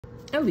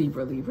A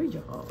Libra,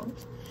 y'all.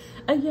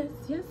 Yes,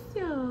 yes,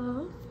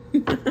 y'all.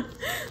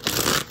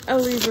 A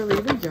Libra,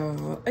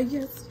 y'all.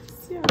 Yes,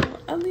 yes, y'all.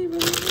 A Libra,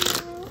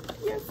 y'all.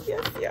 Yes,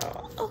 yes,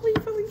 y'all. A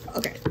Libra.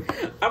 Okay.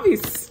 I'll be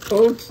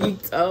so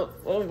geeked up.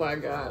 Oh my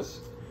gosh.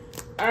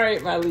 All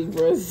right, my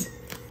Libras.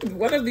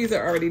 One of these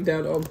are already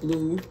done on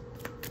blue.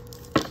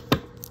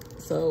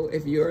 So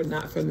if you're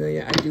not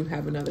familiar, I do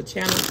have another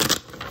channel.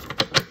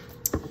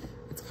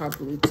 It's called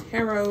Blue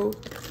Tarot.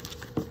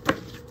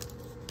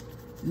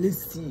 Let's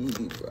see,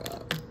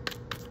 Libra.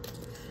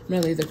 I'm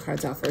gonna lay the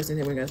cards out first and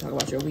then we're gonna talk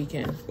about your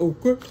weekend.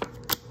 Okay.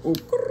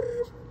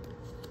 Okay.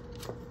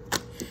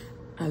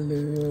 I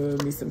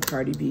love me some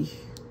Cardi B.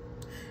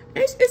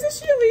 Isn't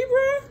she a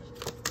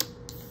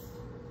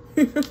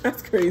Libra?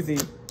 That's crazy.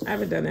 I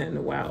haven't done that in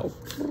a while.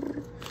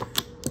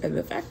 And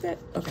the fact that,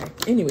 okay,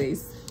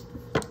 anyways.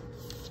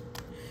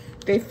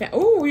 They found,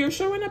 oh, you're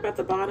showing up at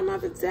the bottom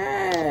of the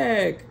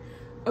deck.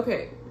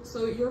 Okay,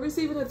 so you're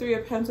receiving the Three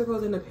of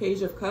Pentacles and the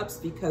Page of Cups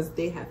because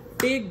they have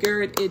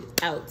figured it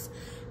out.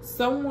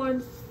 Someone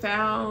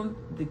found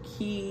the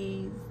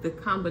keys, the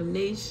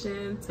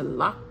combination to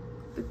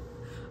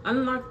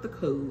unlock the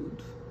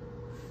code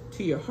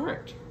to your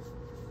heart.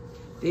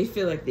 They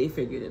feel like they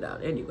figured it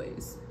out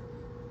anyways.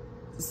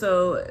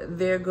 So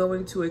they're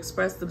going to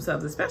express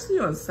themselves, especially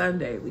on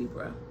Sunday,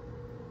 Libra.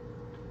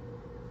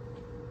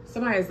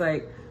 Somebody's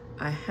like,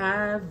 I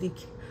have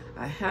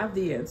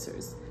the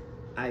answers.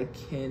 I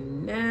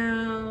can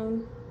now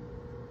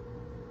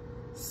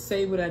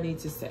say what I need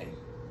to say.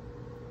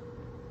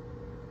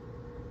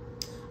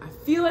 I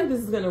feel like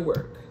this is gonna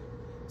work.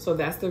 So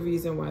that's the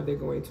reason why they're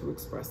going to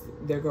express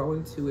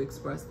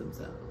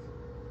themselves.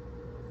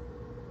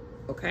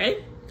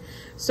 Okay?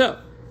 So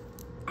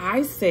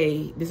I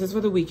say, this is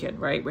for the weekend,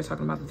 right? We're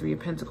talking about the Three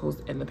of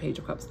Pentacles and the Page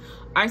of Cups.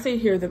 I say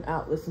hear them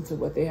out, listen to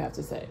what they have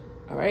to say.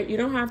 All right? You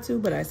don't have to,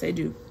 but I say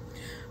do.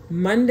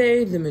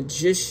 Monday, the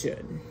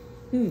Magician.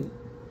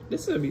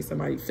 This is gonna be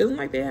somebody feeling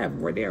like they are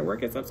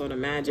working some sort of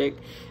magic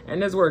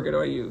and it's working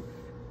on you.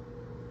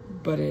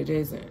 But it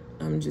isn't.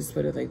 I'm just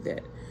put it like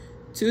that.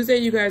 Tuesday,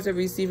 you guys are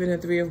receiving the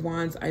Three of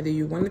Wands. Either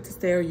you want it to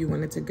stay or you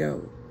want it to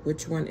go.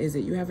 Which one is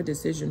it? You have a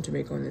decision to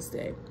make on this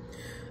day.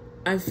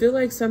 I feel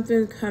like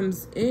something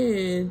comes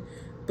in,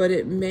 but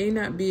it may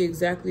not be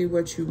exactly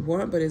what you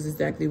want, but it's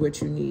exactly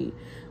what you need.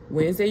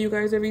 Wednesday, you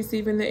guys are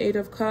receiving the Eight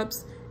of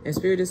Cups. And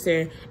Spirit is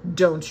saying,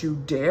 don't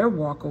you dare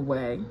walk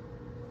away.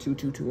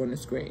 222 on the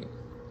screen.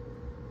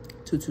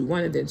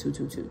 221 and then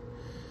 222.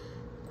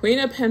 Queen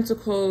of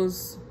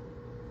Pentacles.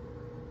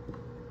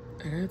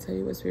 I gotta tell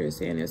you what Spirit is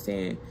saying. They're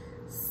saying,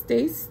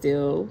 stay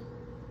still.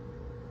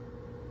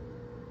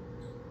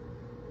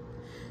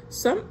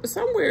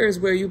 Somewhere is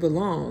where you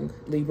belong,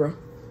 Libra.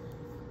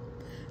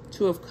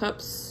 Two of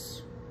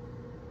Cups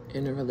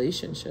in a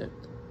relationship.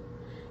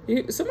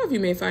 Some of you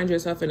may find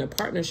yourself in a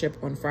partnership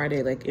on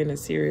Friday, like in a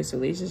serious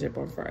relationship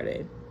on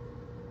Friday.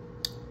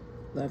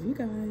 Love you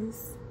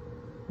guys.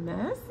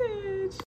 Message.